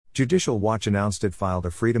Judicial Watch announced it filed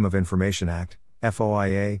a Freedom of Information Act,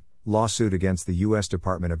 FOIA, lawsuit against the U.S.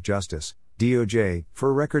 Department of Justice, DOJ,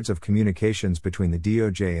 for records of communications between the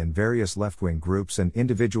DOJ and various left-wing groups and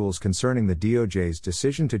individuals concerning the DOJ's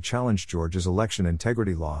decision to challenge Georgia's election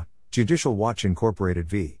integrity law. Judicial Watch Incorporated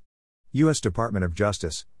v. U.S. Department of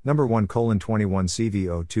Justice, No.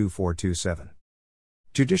 1:21 CV02427.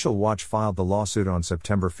 Judicial Watch filed the lawsuit on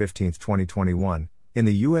September 15, 2021, in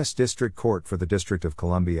the U.S. District Court for the District of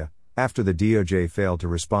Columbia, after the DOJ failed to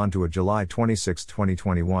respond to a July 26,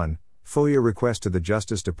 2021, FOIA request to the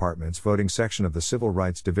Justice Department's voting section of the Civil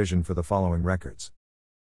Rights Division for the following records.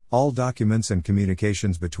 All documents and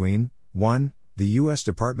communications between 1. The U.S.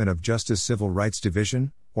 Department of Justice Civil Rights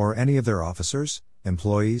Division, or any of their officers,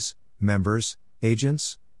 employees, members,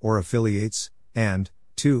 agents, or affiliates, and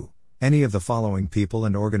 2. Any of the following people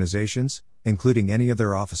and organizations, including any of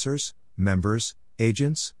their officers, members,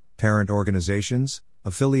 agents, parent organizations,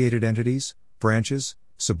 affiliated entities, branches,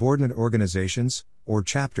 subordinate organizations, or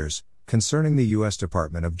chapters, concerning the U.S.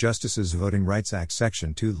 Department of Justice's Voting Rights Act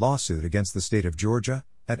Section 2 lawsuit against the state of Georgia,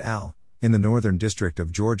 et al., in the Northern District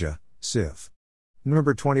of Georgia, Civ.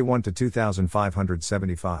 Number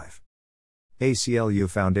 21-2575. ACLU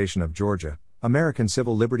Foundation of Georgia, American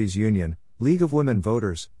Civil Liberties Union, League of Women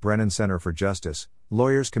Voters, Brennan Center for Justice,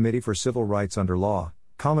 Lawyers Committee for Civil Rights Under Law,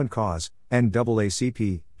 Common Cause,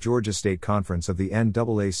 NAACP, Georgia State Conference of the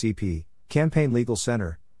NAACP, Campaign Legal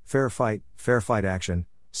Center, Fair Fight Action,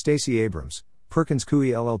 Stacey Abrams, Perkins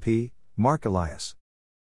Coie LLP, Mark Elias.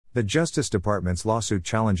 The Justice Department's lawsuit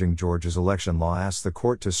challenging Georgia's election law asks the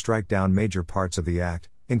court to strike down major parts of the act,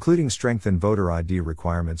 including strengthened voter ID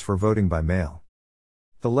requirements for voting by mail.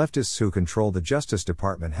 The leftists who control the Justice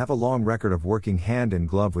Department have a long record of working hand in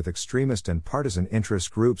glove with extremist and partisan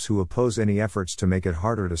interest groups who oppose any efforts to make it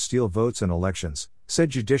harder to steal votes in elections,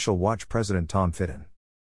 said Judicial Watch President Tom Fitton.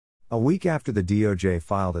 A week after the DOJ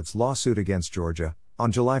filed its lawsuit against Georgia,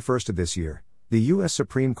 on July 1 of this year, the U.S.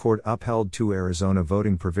 Supreme Court upheld 2 Arizona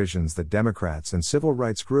voting provisions that Democrats and civil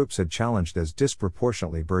rights groups had challenged as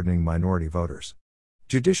disproportionately burdening minority voters.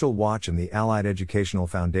 Judicial Watch and the Allied Educational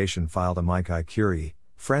Foundation filed amicus curiae,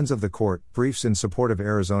 Friends of the Court, briefs in support of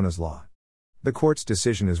Arizona's law. The court's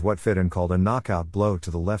decision is what Fitton called a knockout blow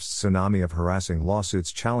to the left's tsunami of harassing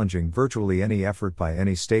lawsuits challenging virtually any effort by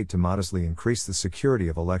any state to modestly increase the security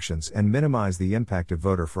of elections and minimize the impact of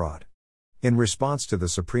voter fraud. In response to the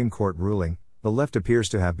Supreme Court ruling, the left appears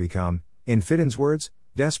to have become, in Fitton's words,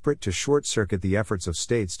 desperate to short-circuit the efforts of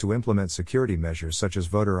states to implement security measures such as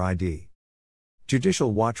voter ID.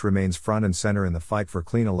 Judicial Watch remains front and center in the fight for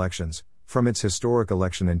clean elections, from its historic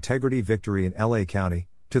election integrity victory in LA County,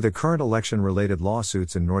 to the current election-related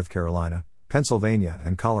lawsuits in North Carolina, Pennsylvania,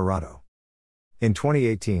 and Colorado. In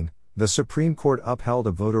 2018, the Supreme Court upheld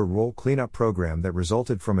a voter roll cleanup program that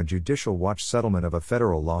resulted from a Judicial Watch settlement of a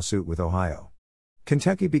federal lawsuit with Ohio.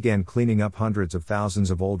 Kentucky began cleaning up hundreds of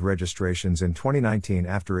thousands of old registrations in 2019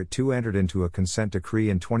 after it too entered into a consent decree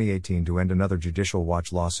in 2018 to end another Judicial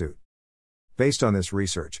Watch lawsuit. Based on this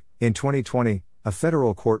research, in 2020, a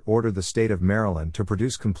federal court ordered the state of Maryland to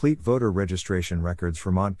produce complete voter registration records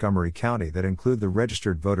for Montgomery County that include the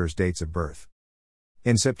registered voters' dates of birth.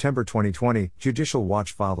 In September 2020, Judicial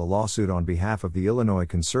Watch filed a lawsuit on behalf of the Illinois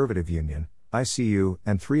Conservative Union, ICU,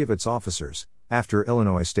 and 3 of its officers, after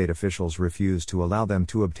Illinois state officials refused to allow them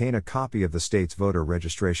to obtain a copy of the state's voter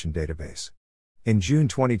registration database. In June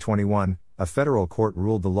 2021, a federal court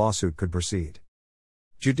ruled the lawsuit could proceed.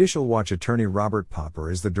 Judicial Watch attorney Robert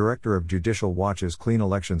Popper is the director of Judicial Watch's Clean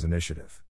Elections Initiative.